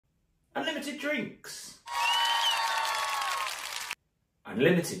unlimited drinks,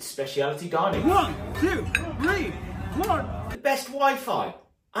 unlimited speciality dining. 1, 2, 3, 4. The best Wi-Fi,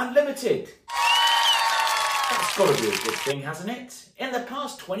 unlimited. That's got to be a good thing, hasn't it? In the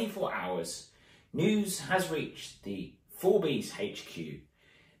past 24 hours, news has reached the 4B's HQ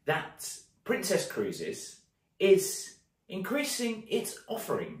that Princess Cruises is increasing its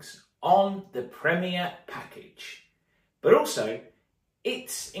offerings on the Premier package, but also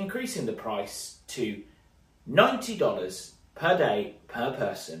it's increasing the price to $90 per day per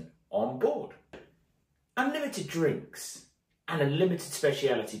person on board. Unlimited drinks and unlimited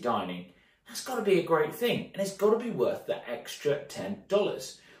speciality dining, that's got to be a great thing, and it's got to be worth the extra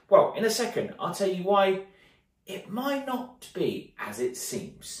 $10. Well, in a second, I'll tell you why it might not be as it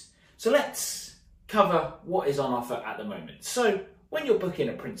seems. So let's cover what is on offer at the moment. So when you're booking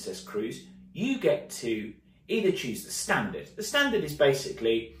a Princess Cruise, you get to either choose the standard. The standard is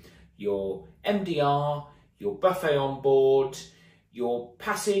basically your MDR, your buffet on board, your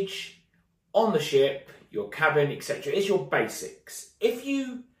passage on the ship, your cabin, etc. Is your basics. If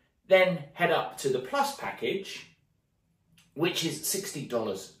you then head up to the Plus package, which is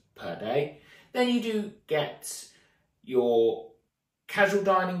 $60 per day, then you do get your casual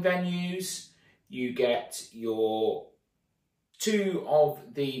dining venues, you get your 2 of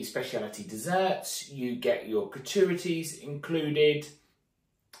the specialty desserts, you get your gratuities included,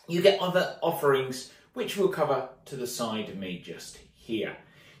 you get other offerings which we'll cover to the side of me just here.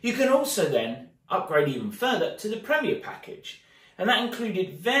 You can also then upgrade even further to the Premier package, and that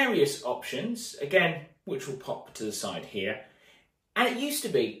included various options, again, which will pop to the side here. And it used to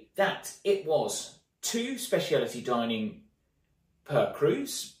be that it was 2 specialty dining per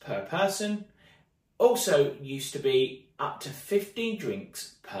cruise, per person. Also used to be up to 15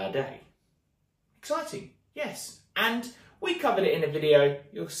 drinks per day. Exciting, yes. And we covered it in a video.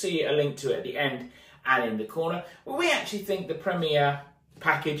 You'll see a link to it at the end and in the corner. Well, we actually think the Premier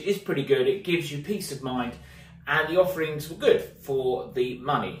package is pretty good. It gives you peace of mind, and the offerings were good for the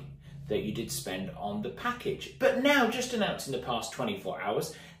money that you did spend on the package. But now, just announced in the past 24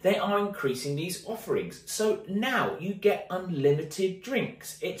 hours, they are increasing these offerings. So now you get unlimited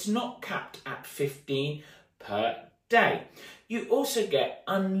drinks. It's not capped at 15 per day. You also get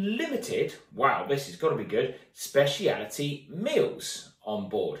unlimited, wow, this has got to be good, speciality meals on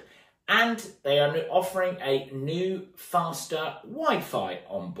board. And they are offering a new, faster Wi-Fi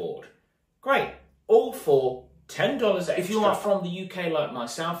on board. Great, all for $10 extra. If you are from the UK like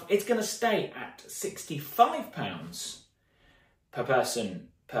myself, it's going to stay at £65 per person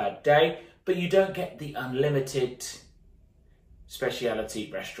per day, but you don't get the unlimited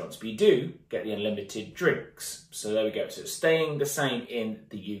speciality restaurants, but you do get the unlimited drinks. So there we go. So it's staying the same in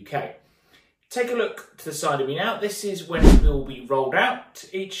the UK. Take a look to the side of me now. This is when it will be rolled out.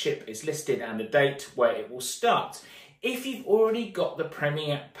 Each ship is listed and a date where it will start. If you've already got the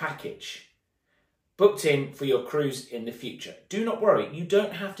Premier package booked in for your cruise in the future, do not worry. You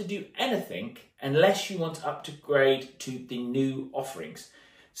don't have to do anything unless you want to upgrade to the new offerings.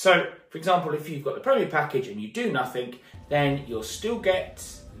 So, for example, if you've got the Premier package and you do nothing, then you'll still get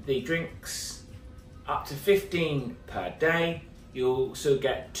the drinks up to 15 per day. You'll also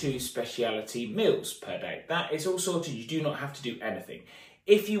get 2 speciality meals per day. That is all sorted. You do not have to do anything.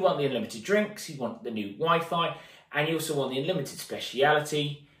 If you want the unlimited drinks, you want the new Wi-Fi, and you also want the unlimited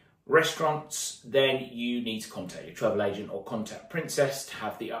speciality restaurants, then you need to contact your travel agent or contact Princess to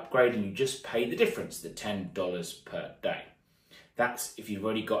have the upgrade, and you just pay the difference, the $10 per day. That's if you've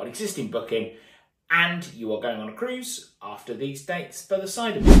already got an existing booking and you are going on a cruise after these dates by the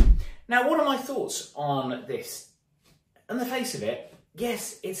side of it. Now, what are my thoughts on this? On the face of it,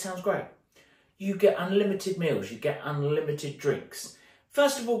 yes, it sounds great. You get unlimited meals, you get unlimited drinks.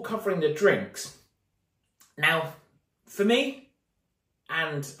 First of all, covering the drinks. Now, for me,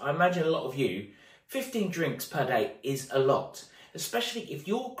 and I imagine a lot of you, 15 drinks per day is a lot, especially if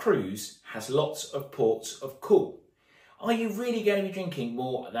your cruise has lots of ports of call. Are you really going to be drinking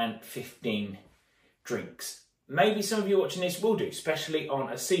more than 15 drinks? Maybe some of you watching this will do, especially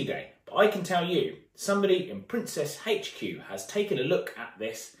on a sea day. But I can tell you, somebody in Princess HQ has taken a look at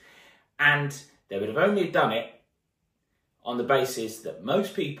this, and they would have only done it on the basis that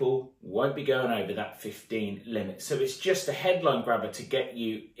most people won't be going over that 15 limit. So it's just a headline grabber to get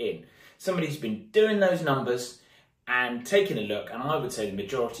you in. Somebody's been doing those numbers and taking a look, and I would say the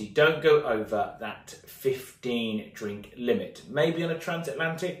majority don't go over that 15 drink limit. Maybe on a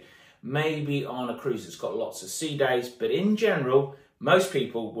transatlantic, maybe on a cruise that's got lots of sea days, but in general, most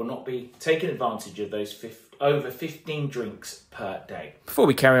people will not be taking advantage of those over 15 drinks per day. Before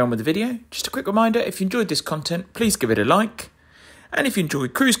we carry on with the video, just a quick reminder, if you enjoyed this content, please give it a like And if you enjoy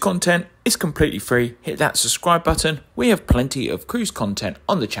cruise content, it's completely free. Hit that subscribe button. We have plenty of cruise content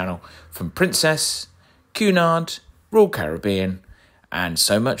on the channel from Princess, Cunard, Royal Caribbean, and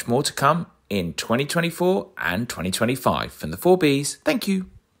so much more to come in 2024 and 2025. From the 4Bs, thank you.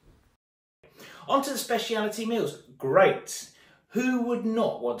 On to the speciality meals. Great. Who would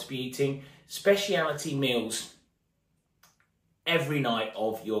not want to be eating speciality meals every night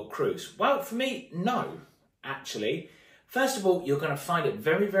of your cruise? Well, for me, no, actually. First of all, you're going to find it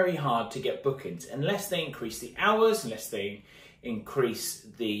very, very hard to get bookings unless they increase the hours, unless they increase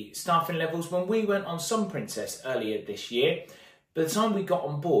the staffing levels. When we went on Sun Princess earlier this year, by the time we got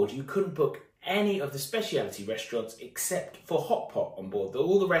on board, you couldn't book any of the speciality restaurants except for Hot Pot on board.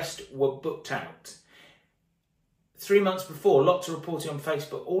 All the rest were booked out. 3 months before, lots of reporting on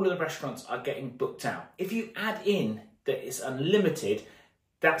Facebook, all of the restaurants are getting booked out. If you add in that it's unlimited,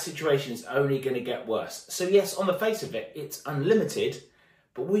 that situation is only going to get worse. So yes, on the face of it, it's unlimited,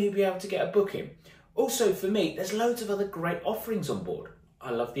 but will you be able to get a booking? Also for me, there's loads of other great offerings on board.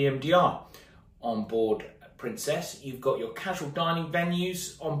 I love the MDR on board Princess. You've got your casual dining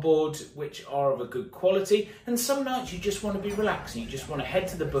venues on board, which are of a good quality. And some nights you just want to be relaxing. You just want to head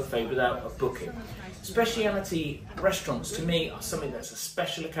to the buffet without a booking. Speciality restaurants to me are something that's a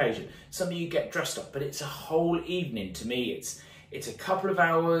special occasion. Something you get dressed up, but it's a whole evening to me. It's a couple of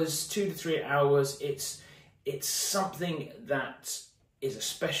hours, 2 to 3 hours. It's something that is a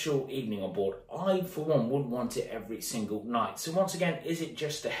special evening on board. I, for one, wouldn't want it every single night. So once again, is it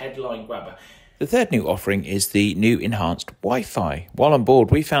just a headline grabber? The third new offering is the new enhanced Wi-Fi. While on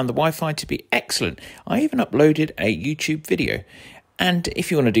board, we found the Wi-Fi to be excellent. I even uploaded a YouTube video. And if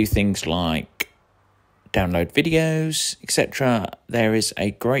you want to do things like download videos, etc., there is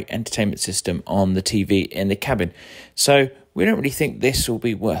a great entertainment system on the TV in the cabin. So we don't really think this will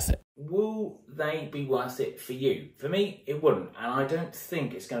be worth it. Will they be worth it for you? For me, it wouldn't. And I don't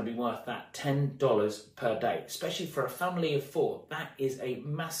think it's going to be worth that $10 per day, especially for a family of 4. That is a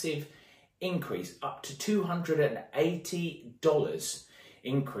massive increase, up to $280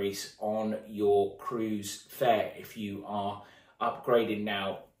 increase on your cruise fare if you are upgrading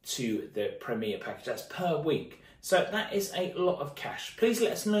now to the Premier package. That's per week. So that is a lot of cash. Please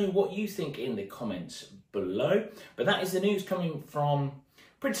let us know what you think in the comments below. But that is the news coming from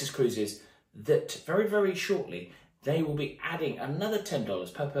Princess Cruises, that very, very shortly they will be adding another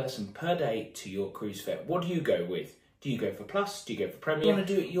 $10 per person per day to your cruise fare. What do you go with? Do you go for Plus? Do you go for Premier? You want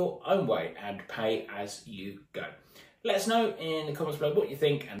to do it your own way and pay as you go. Let us know in the comments below what you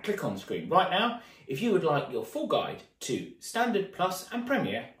think and click on the screen right now if you would like your full guide to Standard, Plus and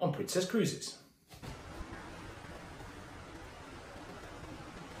Premier on Princess Cruises.